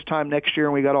again this time next year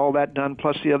and we got all that done,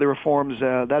 plus the other reforms,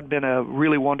 that'd been a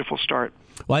really wonderful start.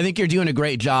 Well, I think you're doing a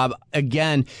great job.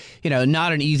 Again,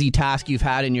 not an easy task you've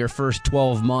had in your first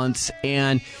 12 months,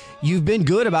 and you've been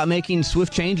good about making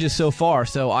swift changes so far,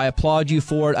 so I applaud you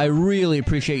for it. I really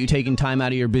appreciate you taking time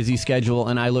out of your busy schedule,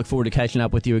 and I look forward to catching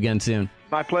up with you again soon.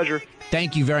 My pleasure.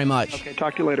 Thank you very much. Okay,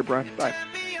 talk to you later, Brian. Bye.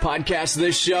 Podcast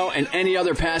this show and any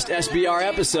other past SBR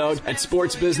episode at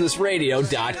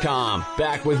sportsbusinessradio.com.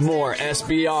 Back with more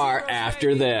SBR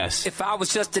after this. If I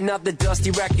was just another dusty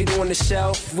record on the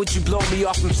shelf, would you blow me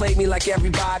off and play me like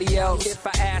everybody else? If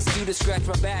I asked you to scratch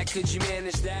my back, could you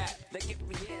manage that?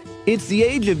 It's the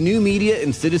age of new media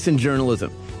and citizen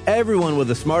journalism. Everyone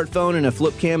with a smartphone and a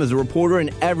flip cam is a reporter,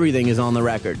 and everything is on the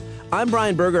record. I'm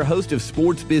Brian Berger, host of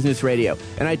Sports Business Radio,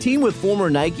 and I team with former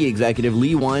Nike executive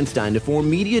Lee Weinstein to form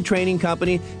media training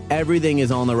company Everything is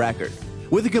on the Record.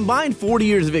 With a combined 40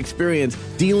 years of experience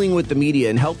dealing with the media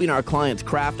and helping our clients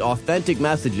craft authentic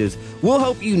messages, we'll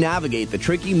help you navigate the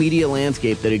tricky media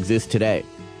landscape that exists today.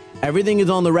 Everything is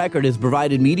on the Record has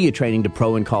provided media training to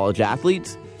pro and college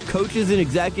athletes, coaches and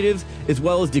executives, as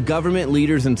well as to government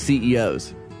leaders and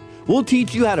CEOs. We'll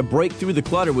teach you how to break through the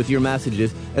clutter with your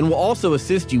messages, and we'll also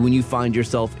assist you when you find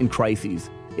yourself in crises.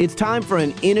 It's time for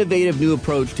an innovative new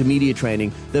approach to media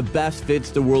training that best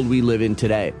fits the world we live in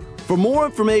today. For more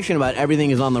information about Everything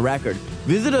is on the Record,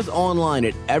 visit us online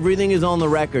at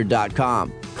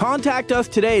everythingisontherecord.com. Contact us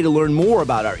today to learn more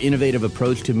about our innovative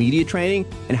approach to media training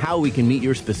and how we can meet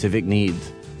your specific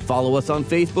needs. Follow us on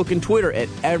Facebook and Twitter at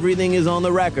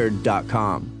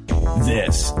everythingisontherecord.com.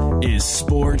 This is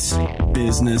Sports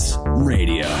Business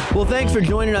Radio. Well, thanks for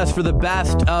joining us for the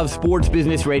best of Sports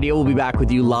Business Radio. We'll be back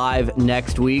with you live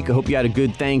next week. I hope you had a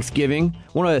good Thanksgiving. I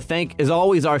want to thank, as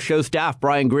always, our show staff,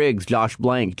 Brian Griggs, Josh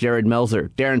Blank, Jared Melzer,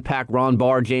 Darren Pack, Ron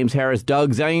Barr, James Harris,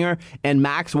 Doug Zenger, and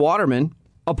Max Waterman.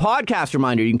 A podcast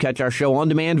reminder, you can catch our show on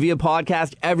demand via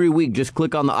podcast every week. Just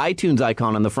click on the iTunes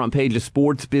icon on the front page of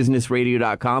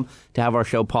sportsbusinessradio.com to have our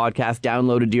show podcast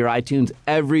downloaded to your iTunes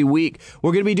every week.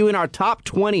 We're going to be doing our top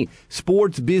 20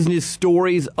 sports business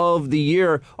stories of the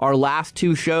year, our last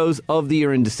two shows of the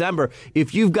year in December.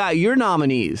 If you've got your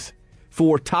nominees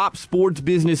for top sports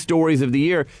business stories of the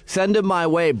year, send them my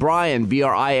way, Brian,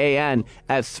 B-R-I-A-N,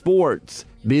 at Sports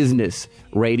Business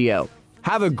Radio.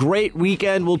 Have a great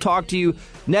weekend. We'll talk to you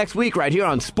next week right here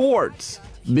on Sports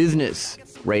Business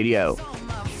Radio.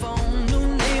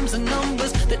 New names and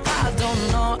numbers that I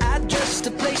don't know. Address to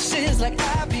places like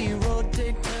Abbey Road.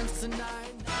 Take turns tonight.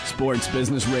 Sports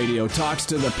Business Radio talks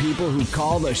to the people who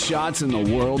call the shots in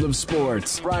the world of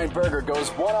sports. Brian Berger goes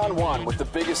one-on-one with the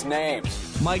biggest names.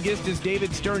 My guest is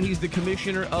David Stern. He's the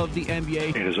commissioner of the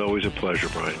NBA. It is always a pleasure,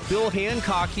 Brian. Bill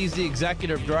Hancock, he's the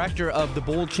executive director of the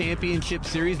Bowl Championship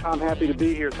Series. I'm happy to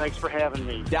be here. Thanks for having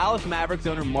me. Dallas Mavericks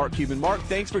owner Mark Cuban. Mark,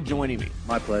 thanks for joining me.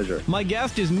 My pleasure. My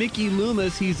guest is Mickey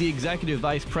Loomis. He's the executive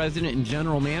vice president and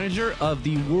general manager of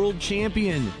the world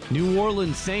champion New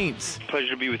Orleans Saints. Pleasure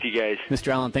to be with you guys. Mr.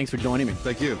 Allen, thanks for joining me.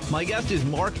 Thank you. My guest is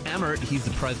Mark Emmert. He's the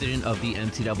president of the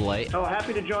NCAA. Oh,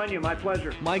 happy to join you. My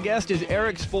pleasure. My guest is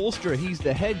Eric Spoelstra. He's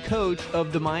the head coach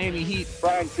of the Miami Heat.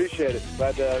 Brian, appreciate it.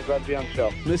 Glad to be on the show.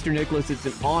 Mr. Nicholas, it's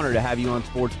an honor to have you on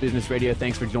Sports Business Radio.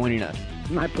 Thanks for joining us.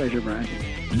 My pleasure, Brian.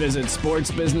 Visit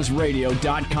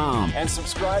sportsbusinessradio.com And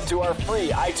subscribe to our free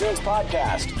iTunes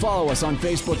podcast. Follow us on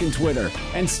Facebook and Twitter,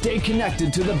 and stay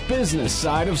connected to the business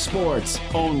side of sports,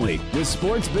 only with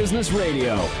Sports Business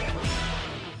Radio.